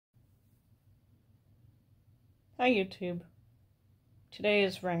Hi YouTube.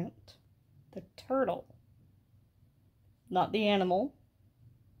 Today's rant. The turtle. Not the animal.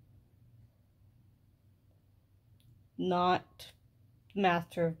 Not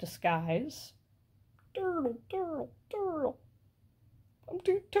master of disguise. Turtle, turtle, turtle. I'm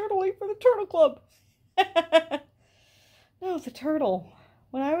too turtly for the turtle club. No, the turtle.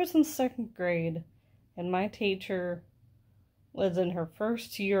 When I was in 2nd grade and my teacher was in her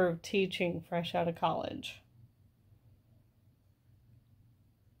first year of teaching fresh out of college,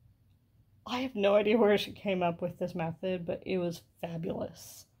 I have no idea where she came up with this method, but it was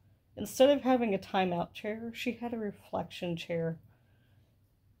fabulous. Instead of having a timeout chair, she had a reflection chair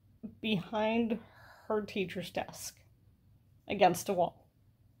behind her teacher's desk against a wall.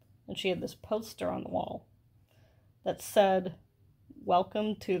 And she had this poster on the wall that said,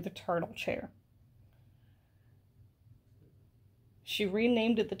 "Welcome to the turtle chair." She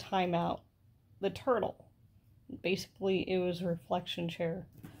renamed it the timeout, the turtle. Basically, it was a reflection chair.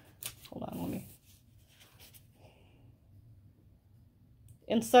 Hold on, let me.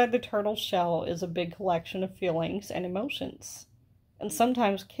 Inside the turtle shell is a big collection of feelings and emotions. And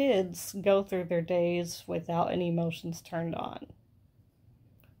sometimes kids go through their days without any emotions turned on.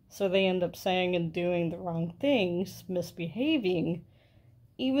 So they end up saying and doing the wrong things, misbehaving,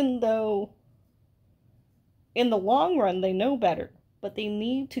 even though in the long run they know better. But they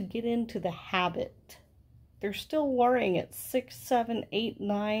need to get into the habit. They're still learning at 6, 7, 8,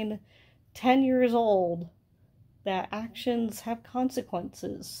 9, 10 years old that actions have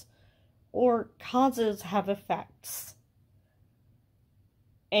consequences or causes have effects.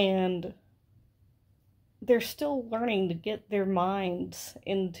 And they're still learning to get their minds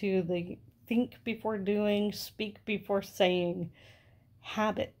into the think before doing, speak before saying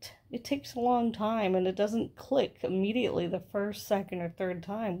habit. It takes a long time, and it doesn't click immediately the first, second, or third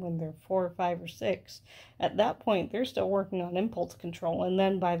time when they're 4, 5, or 6. At that point, they're still working on impulse control, and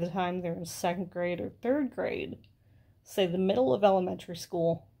then by the time they're in 2nd grade or 3rd grade, say the middle of elementary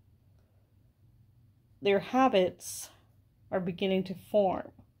school, their habits are beginning to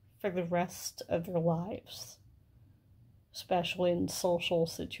form for the rest of their lives, especially in social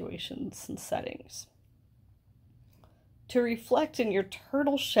situations and settings. To reflect in your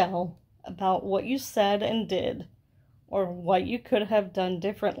turtle shell about what you said and did, or what you could have done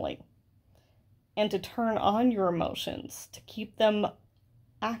differently, and to turn on your emotions, to keep them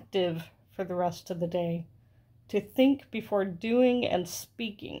active for the rest of the day, to think before doing and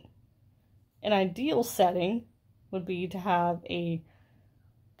speaking. An ideal setting would be to have a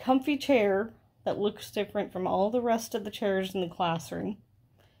comfy chair that looks different from all the rest of the chairs in the classroom,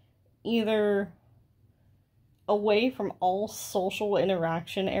 either away from all social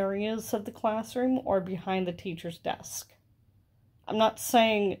interaction areas of the classroom or behind the teacher's desk. I'm not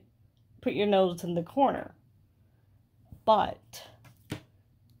saying put your nose in the corner, but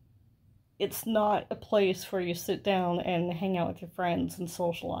it's not a place where you sit down and hang out with your friends and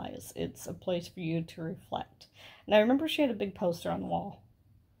socialize. It's a place for you to reflect. And I remember she had a big poster on the wall.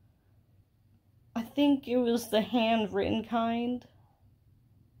 I think it was the handwritten kind.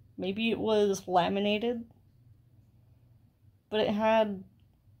 Maybe it was laminated. But it had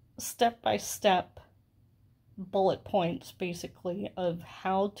step-by-step bullet points, basically, of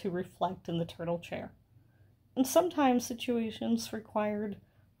how to reflect in the turtle chair. And sometimes situations required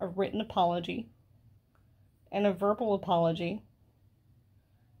a written apology and a verbal apology,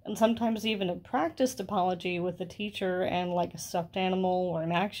 and sometimes even a practiced apology with a teacher and like a stuffed animal or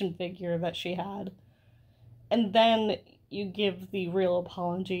an action figure that she had. And then you give the real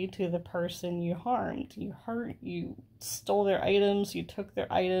apology to the person you harmed. You hurt, you stole their items, you took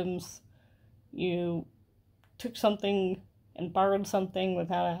their items, you took something and borrowed something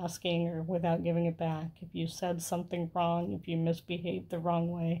without asking or without giving it back, if you said something wrong, if you misbehaved the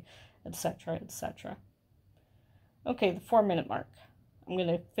wrong way, etc., etc. Okay, the 4-minute mark. I'm going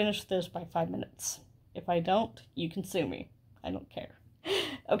to finish this by 5 minutes. If I don't, you can sue me. I don't care.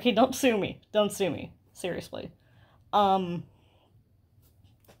 Okay, don't sue me. Don't sue me. Seriously.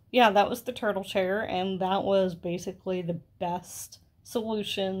 Yeah, that was the turtle chair, and that was basically the best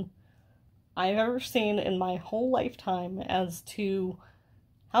solution I've ever seen in my whole lifetime as to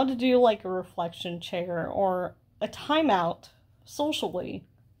how to do like a reflection chair or a timeout socially,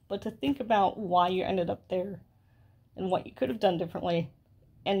 but to think about why you ended up there and what you could have done differently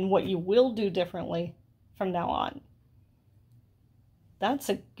and what you will do differently from now on. That's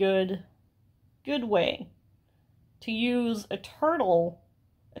a good way to use a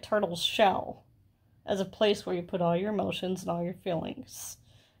turtle's shell as a place where you put all your emotions and all your feelings.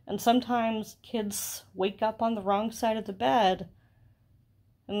 And sometimes kids wake up on the wrong side of the bed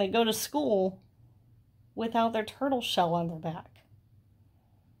and they go to school without their turtle shell on their back.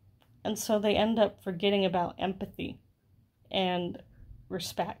 And so they end up forgetting about empathy and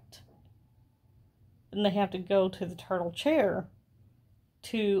respect. And they have to go to the turtle chair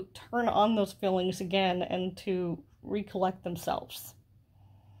to turn on those feelings again and to recollect themselves.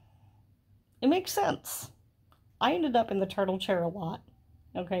 It makes sense. I ended up in the turtle chair a lot.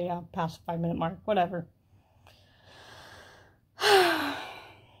 Okay, yeah, past the 5-minute mark, whatever.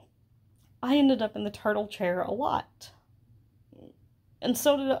 I ended up in the turtle chair a lot. And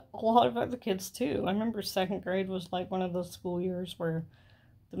so did a lot of other kids too. I remember 2nd grade was like one of those school years where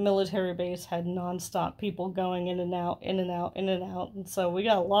the military base had nonstop people going in and out, in and out, in and out. And so we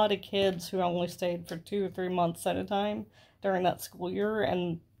got a lot of kids who only stayed for 2 or 3 months at a time during that school year.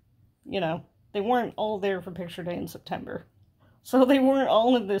 And, you know, they weren't all there for picture day in September. So they weren't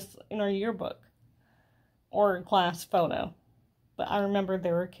all in our yearbook or a class photo. But I remember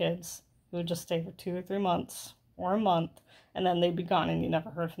there were kids who would just stay for 2 or 3 months or a month, and then they'd be gone and you never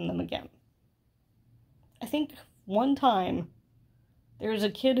heard from them again. I think one time there was a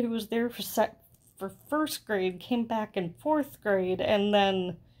kid who was there for 1st grade, came back in 4th grade, and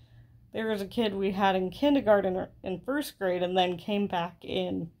then there was a kid we had in kindergarten in 1st grade and then came back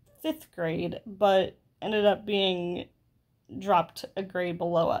in 5th grade, but ended up being dropped a grade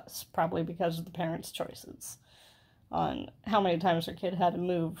below us, probably because of the parents' choices on how many times their kid had to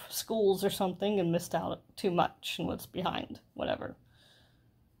move schools or something and missed out too much and was behind, whatever.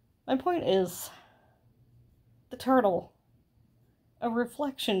 My point is, the turtle, a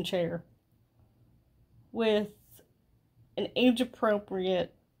reflection chair with an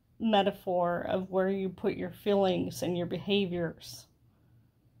age-appropriate metaphor of where you put your feelings and your behaviors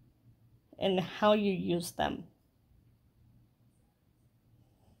and how you use them.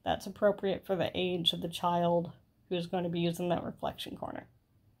 That's appropriate for the age of the child who's going to be using that reflection corner.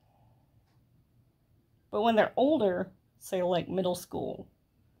 But when they're older, say like middle school,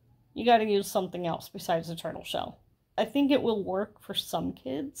 you got to use something else besides the turtle shell. I think it will work for some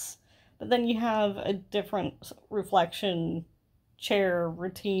kids, but then you have a different reflection chair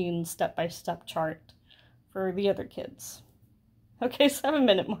routine step-by-step chart for the other kids. Okay,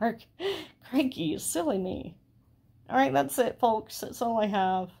 7-minute mark. Crikey, silly me. All right, that's it, folks. That's all I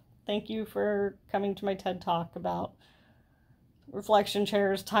have. Thank you for coming to my TED Talk about reflection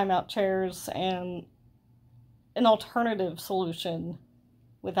chairs, timeout chairs, and an alternative solution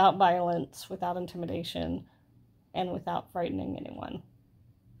without violence, without intimidation, and without frightening anyone.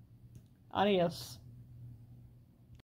 Adios.